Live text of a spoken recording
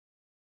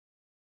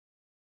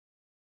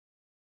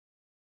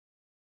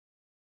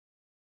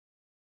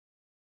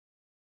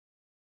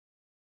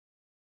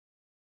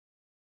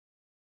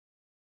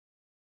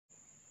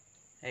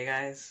Hey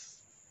guys,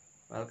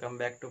 welcome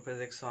back to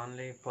Physics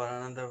Only for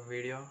another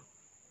video.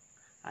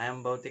 I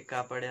am Bhautik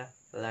Kapadia.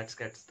 Let's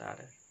get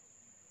started.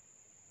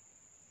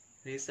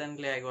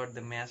 Recently I got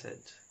the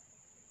message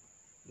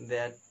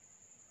that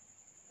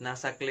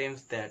NASA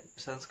claims that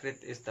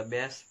Sanskrit is the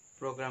best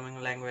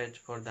programming language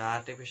for the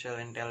artificial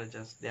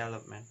intelligence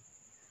development.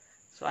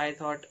 So I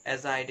thought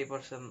as an IT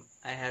person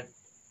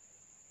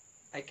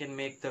I can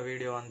make the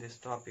video on this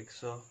topic.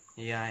 So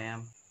here I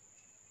am.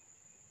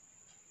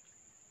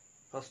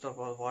 First of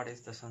all, what is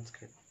the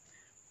Sanskrit?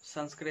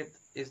 Sanskrit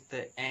is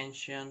the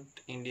ancient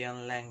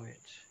Indian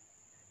language.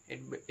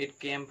 It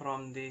came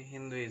from the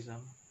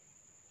Hinduism.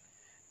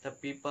 The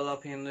people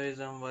of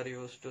Hinduism were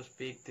used to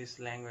speak this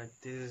language.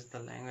 This is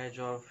the language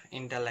of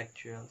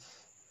intellectuals.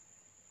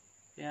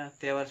 Yeah,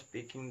 they were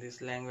speaking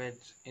this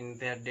language in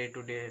their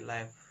day-to-day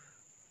life.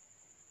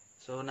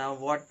 So now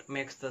what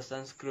makes the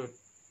Sanskrit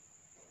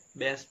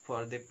best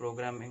for the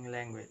programming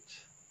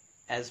language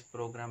as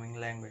programming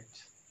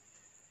language?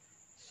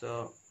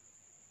 So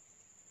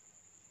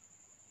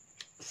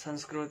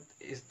Sanskrit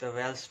is the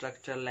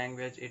well-structured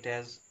language. It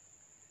has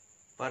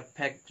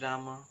perfect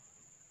grammar.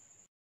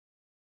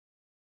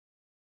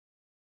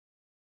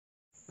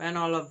 When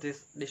all of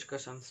this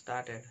discussion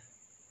started,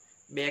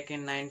 back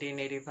in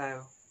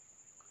 1985,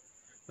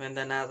 when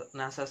the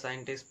NASA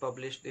scientists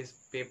published this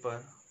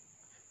paper,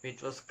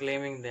 which was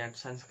claiming that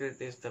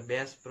Sanskrit is the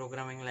best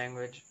programming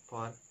language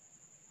for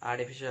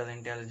artificial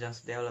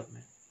intelligence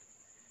development.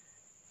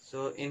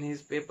 So in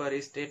his paper,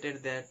 he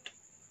stated that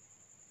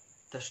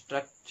the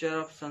structure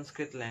of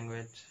Sanskrit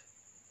language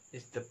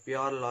is the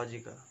pure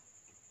logical.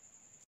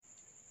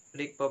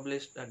 Rick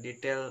published a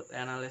detailed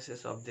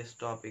analysis of this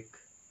topic.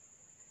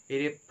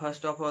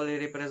 First of all, he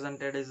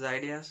represented his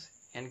ideas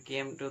and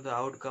came to the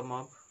outcome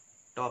of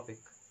topic.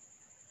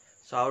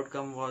 So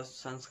outcome was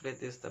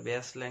Sanskrit is the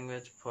best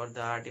language for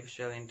the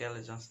artificial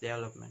intelligence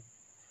development.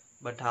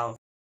 But how?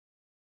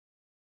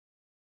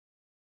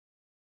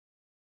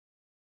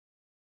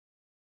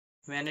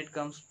 When it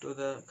comes to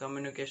the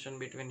communication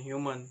between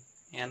human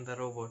and the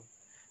robot,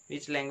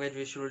 which language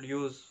we should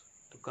use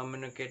to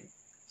communicate?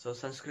 So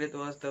Sanskrit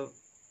was the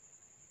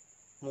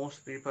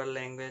most preferred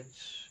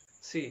language.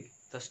 See,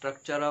 the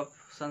structure of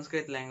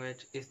Sanskrit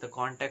language is the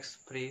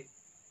context-free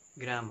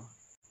grammar.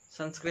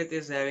 Sanskrit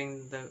is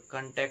having the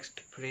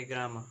context-free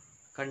grammar.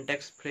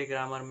 Context-free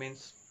grammar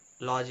means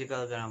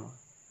logical grammar.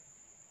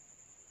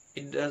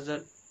 It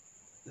doesn't,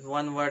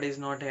 one word is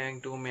not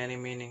having too many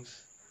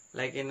meanings.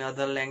 Like in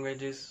other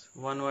languages,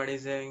 one word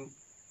is having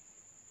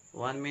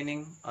one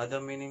meaning, other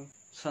meaning.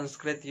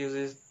 Sanskrit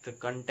uses the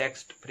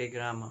context-free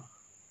grammar.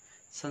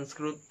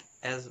 Sanskrit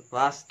has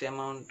vast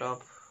amount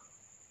of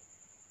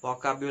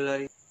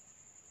vocabulary.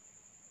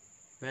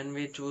 When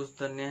we choose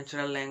the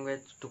natural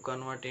language to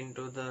convert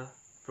into the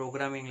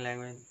programming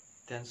language,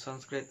 then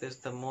Sanskrit is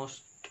the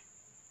most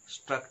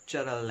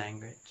structural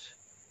language.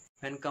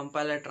 When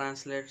compiler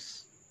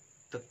translates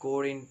the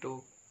code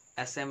into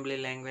assembly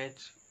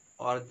language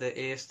or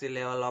the AST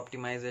level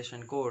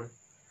optimization code,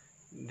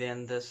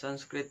 then the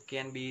Sanskrit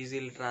can be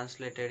easily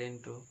translated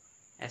into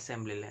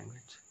assembly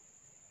language.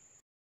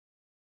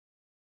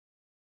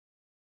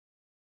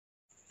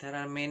 There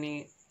are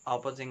many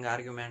opposing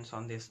arguments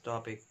on this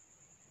topic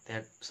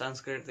that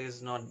Sanskrit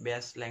is not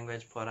best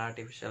language for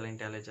artificial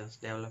intelligence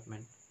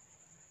development,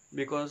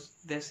 because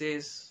this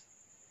is,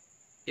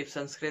 if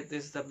Sanskrit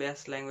is the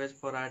best language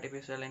for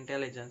artificial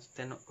intelligence,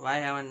 then why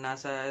haven't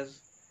NASA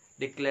has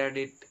declared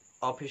it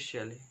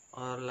officially,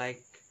 or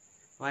like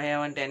why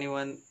haven't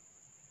anyone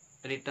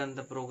written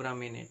the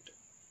program in it?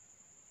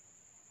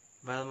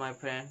 Well, my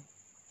friend,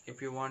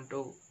 if you want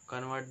to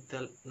convert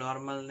the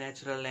normal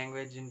natural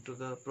language into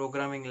the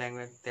programming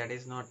language, that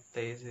is not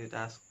the easy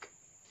task.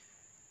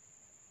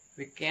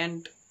 We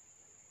can't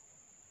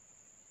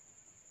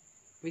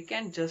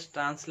just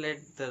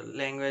translate the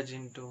language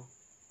into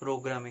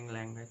programming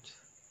language.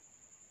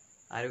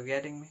 Are you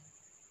getting me?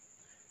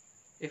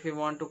 If we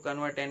want to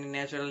convert any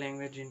natural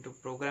language into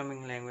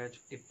programming language,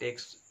 it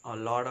takes a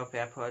lot of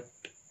effort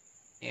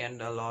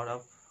and a lot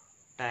of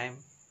time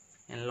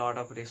and a lot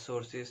of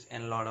resources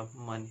and a lot of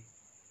money.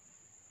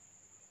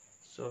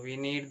 So we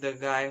need the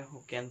guy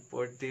who can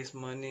put this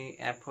money,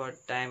 effort,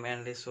 time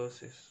and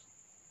resources.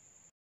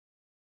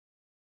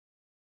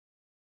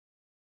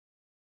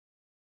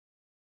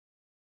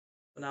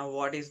 Now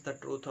what is the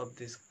truth of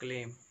this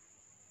claim?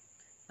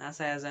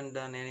 NASA hasn't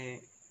done any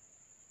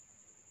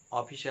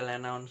official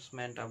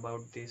announcement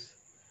about this,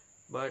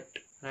 but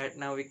right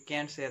now we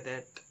can't say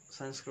that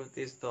Sanskrit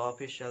is the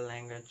official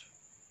language.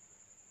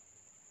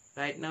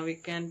 Right now we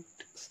can't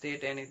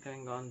state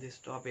anything on this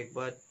topic,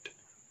 but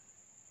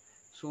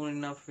soon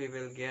enough we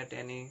will get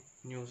any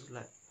news